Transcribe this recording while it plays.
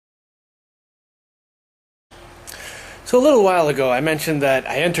So a little while ago I mentioned that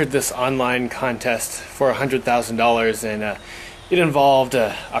I entered this online contest for $100,000 and it involved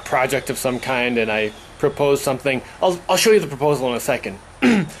a project of some kind, and I proposed something. I'll show you the proposal in a second.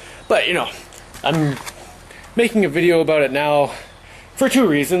 But you know, I'm making a video about it now for two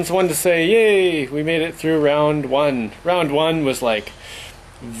reasons. One, to say, yay, we made it through round one. Round one was like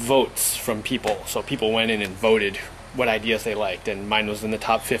votes from people. So people went in and voted what ideas they liked, and mine was in the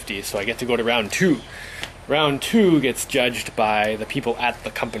top 50, so I get to go to round two. Round two gets judged by the people at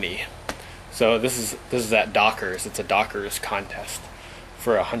the company. So this is at Dockers. It's a Dockers contest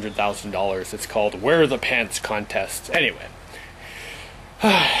for $100,000. It's called Wear the Pants Contest. Anyway,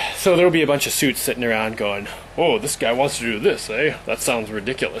 so there'll be a bunch of suits sitting around going, oh, this guy wants to do this, eh? That sounds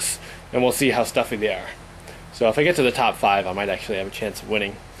ridiculous. And we'll see how stuffy they are. So if I get to the top 5, I might actually have a chance of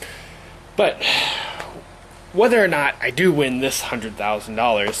winning. But whether or not I do win this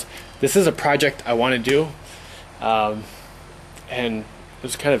 $100,000, this is a project I want to do. And it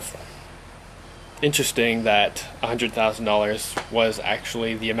was kind of interesting that $100,000 was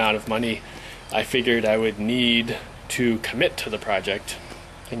actually the amount of money I figured I would need to commit to the project.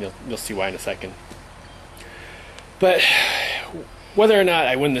 And you'll see why in a second. But whether or not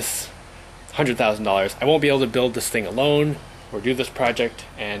I win this $100,000, I won't be able to build this thing alone or do this project,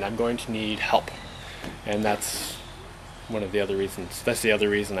 and I'm going to need help. And that's one of the other reasons. That's the other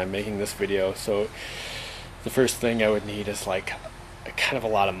reason I'm making this video. So the first thing I would need is like kind of a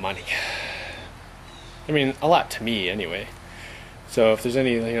lot of money. I mean, a lot to me anyway. So if there's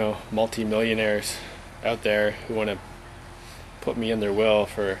any, you know, multi-millionaires out there who want to put me in their will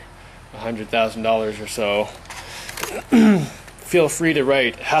for $100,000 or so, feel free to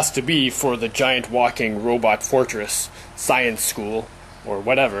write. It has to be for the giant walking robot fortress science school or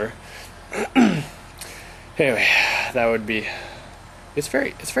whatever. Anyway, that would be. It's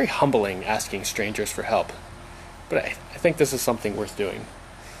very humbling asking strangers for help, but I think this is something worth doing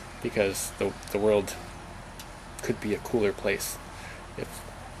because the world could be a cooler place if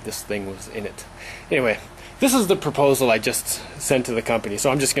this thing was in it. Anyway, this is the proposal I just sent to the company,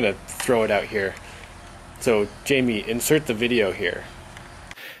 so I'm just gonna throw it out here. So Jaimie, insert the video here.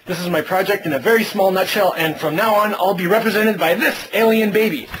 This is my project in a very small nutshell, and from now on I'll be represented by this alien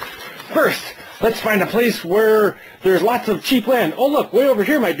baby. First, let's find a place where there's lots of cheap land. Oh look, way over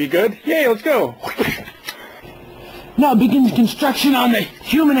here might be good. Yay, let's go. Now begins construction on the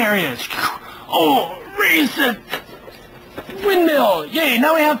human areas. Oh, raise the windmill. Yay,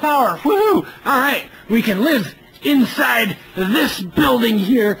 now we have power. Woohoo! Alright, we can live inside this building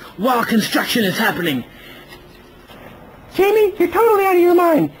here while construction is happening. Jaimie, you're totally out of your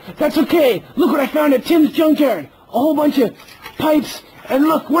mind. That's okay. Look what I found at Tim's junkyard. A whole bunch of pipes, and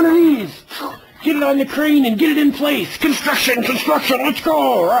look, one of these. Get it on the crane and get it in place. Construction, let's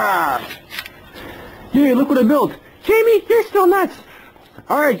go. Rah. Here, look what I built. Jaimie, you're still nuts.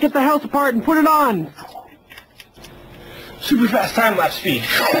 Alright, get the house apart and put it on. Super fast time-lapse speed.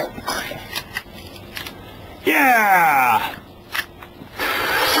 Yeah!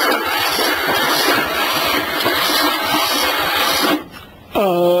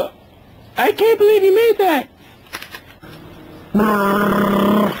 I can't believe you made that.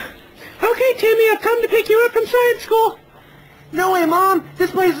 Okay, Timmy, I've come to pick you up from science school. No way, Mom. This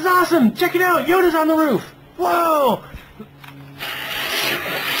place is awesome. Check it out. Yoda's on the roof. Whoa.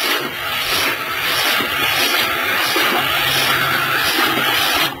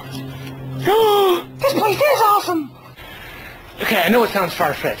 Oh, this place is awesome. Okay, I know it sounds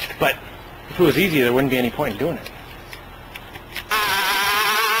far-fetched, but if it was easy, there wouldn't be any point in doing it.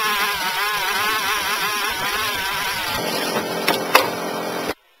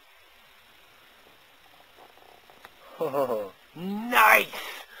 Oh, nice!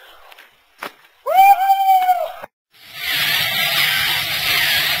 Woo!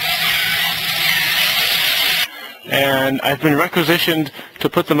 And I've been requisitioned to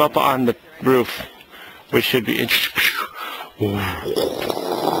put them up on the roof, which should be interesting.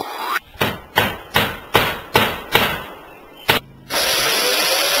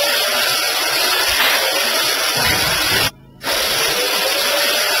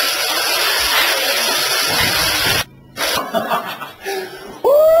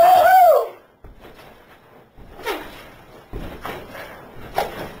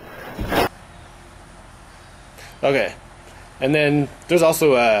 Okay, and then there's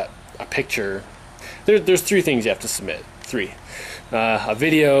also a picture. There's 3 things you have to submit. 3. A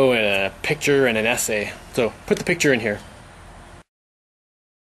video, and a picture, and an essay. So put the picture in here.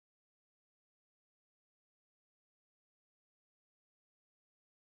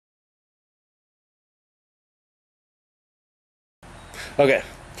 Okay,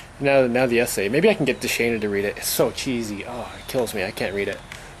 Now the essay. Maybe I can get Deshana to read it. It's so cheesy. Oh, it kills me. I can't read it.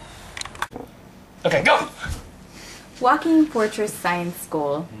 Okay, go! Walking Fortress Science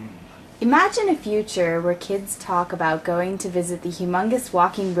School. Imagine a future where kids talk about going to visit the humongous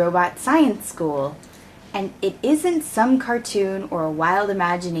walking robot science school. And it isn't some cartoon or a wild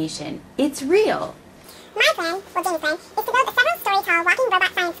imagination. It's real. My plan, well Jamie's plan, is to build a several-story tall walking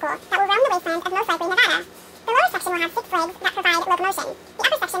robot science school that will roam the wasteland of most likely Nevada. The lower section will have 6 legs that provide locomotion. The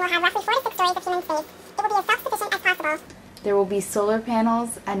upper section will have roughly 4 to 6 stories of human space. It will be as self-sufficient as possible. There will be solar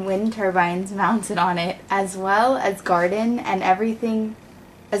panels and wind turbines mounted on it, as well as a garden and everything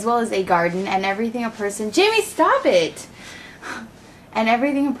a person... Jaimie, stop it! And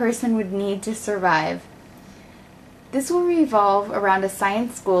everything a person would need to survive. This will revolve around a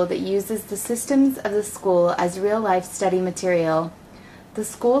science school that uses the systems of the school as real-life study material. The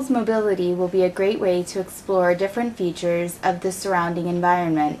school's mobility will be a great way to explore different features of the surrounding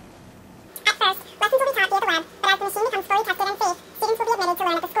environment. At first, lessons will be taught via the web, but as the machine becomes fully tested and safe, students will be admitted to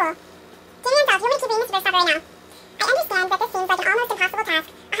learn at the school. Jaimie and Dov, you want me to keep reading this verse right now? I understand that this seems like an almost impossible task.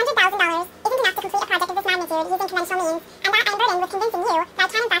 $100,000 isn't enough to complete a project of this magnitude using conventional means, and that I'm burdened with convincing you that I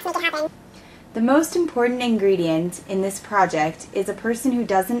can in fact make it happen. The most important ingredient in this project is a person who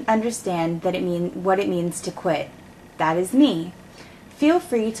doesn't understand what it means to quit. That is me. Feel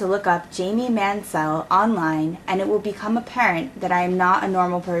free to look up Jaimie Mansell online, and it will become apparent that I am not a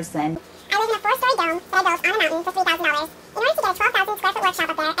normal person. I live in a 4-story dome that I built on a mountain for $3,000. In order to get a 12,000 square foot workshop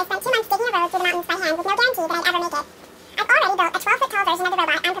up there, I spent 2 months digging a road through the mountains by hand with no guarantee that I'd ever make it. I've already built a 12-foot tall version of the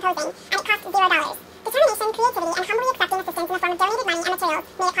robot I'm proposing, and it cost $0. Determination, creativity, and humbly accepting assistance in the form of donated money and materials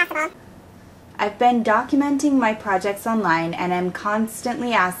made it possible. I've been documenting my projects online, and am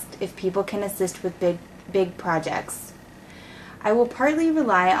constantly asked if people can assist with big projects. I will partly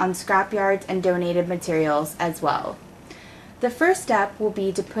rely on scrapyards and donated materials as well. The first step will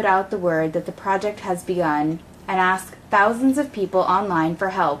be to put out the word that the project has begun and ask thousands of people online for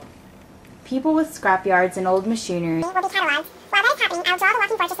help. People with scrapyards and old machinery will be cataloged. While that is happening, I'll draw the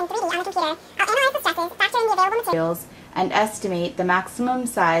walking fortress in 3D on the computer. I'll analyze the stresses, factor in the available materials, and estimate the maximum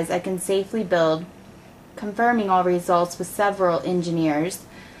size I can safely build, confirming all results with several engineers.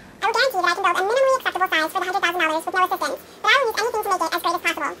 I will guarantee that I can build a minimally acceptable size for the $100,000 with no assistance, but I will use anything to make it as great as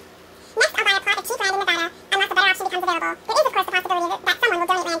possible. Next, I'll buy a plot of cheap land in Nevada, unless a better option becomes available. There is, of course, the possibility that someone will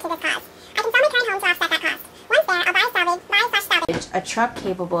donate land to this cause. I can sell my current home to offset that cost. Once there, I'll buy/salvage A truck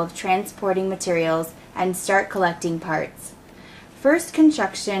capable of transporting materials and start collecting parts. First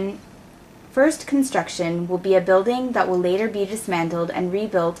construction will be a building that will later be dismantled and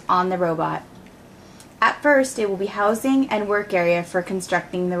rebuilt on the robot. At first, it will be housing and work area for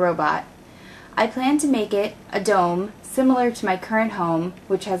constructing the robot. I plan to make it a dome similar to my current home,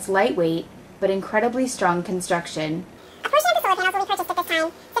 which has lightweight but incredibly strong construction. A portion of the solar panels will be purchased at this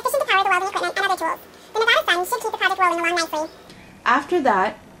time, sufficient to power the welding equipment and other tools. The Nevada sun should keep the project rolling along nicely. After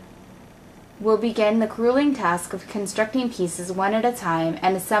that, we'll begin the grueling task of constructing pieces one at a time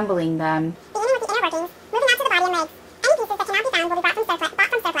and assembling them. Beginning with the inner workings, moving on to the body and legs. Any pieces that cannot be found will be bought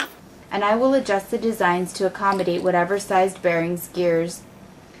from surplus. And I will adjust the designs to accommodate whatever sized bearings, gears,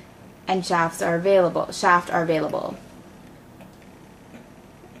 and shaft are available.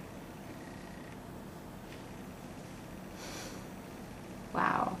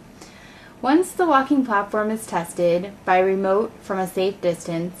 Wow. Once the walking platform is tested by remote from a safe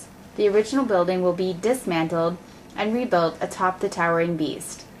distance, the original building will be dismantled and rebuilt atop the towering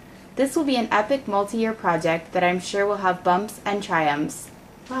beast. This will be an epic multi-year project that I'm sure will have bumps and triumphs.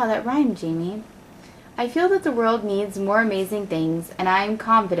 Wow, that rhymed, Jaimie. I feel that the world needs more amazing things, and I am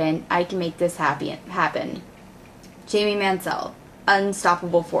confident I can make this happen. Jaimie Mansell,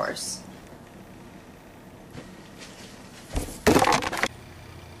 Unstoppable Force.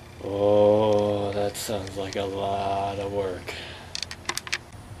 Oh, that sounds like a lot of work.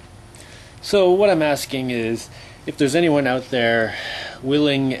 So what I'm asking is, if there's anyone out there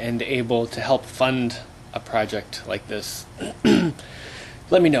willing and able to help fund a project like this,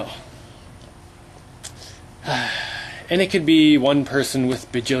 let me know. And it could be one person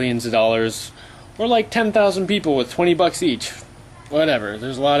with bajillions of dollars, or like 10,000 people with $20 each. Whatever,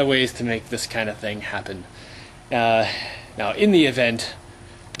 there's a lot of ways to make this kind of thing happen. Now, in the event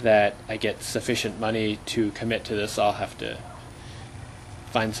that I get sufficient money to commit to this, I'll have to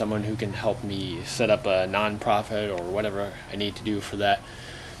find someone who can help me set up a non-profit or whatever I need to do for that.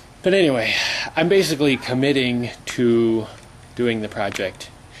 But anyway, I'm basically committing to doing the project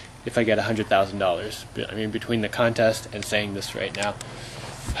if I get $100,000. I mean, between the contest and saying this right now,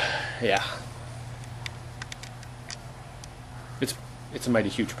 yeah. It's a mighty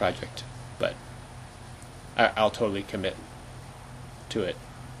huge project, but I'll totally commit to it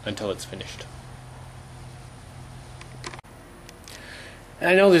until it's finished.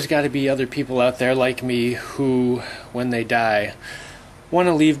 I know there's got to be other people out there like me who, when they die, want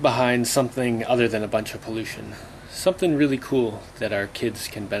to leave behind something other than a bunch of pollution. Something really cool that our kids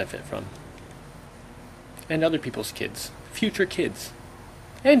can benefit from. And other people's kids. Future kids.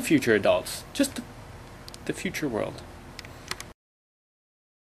 And future adults. Just the future world.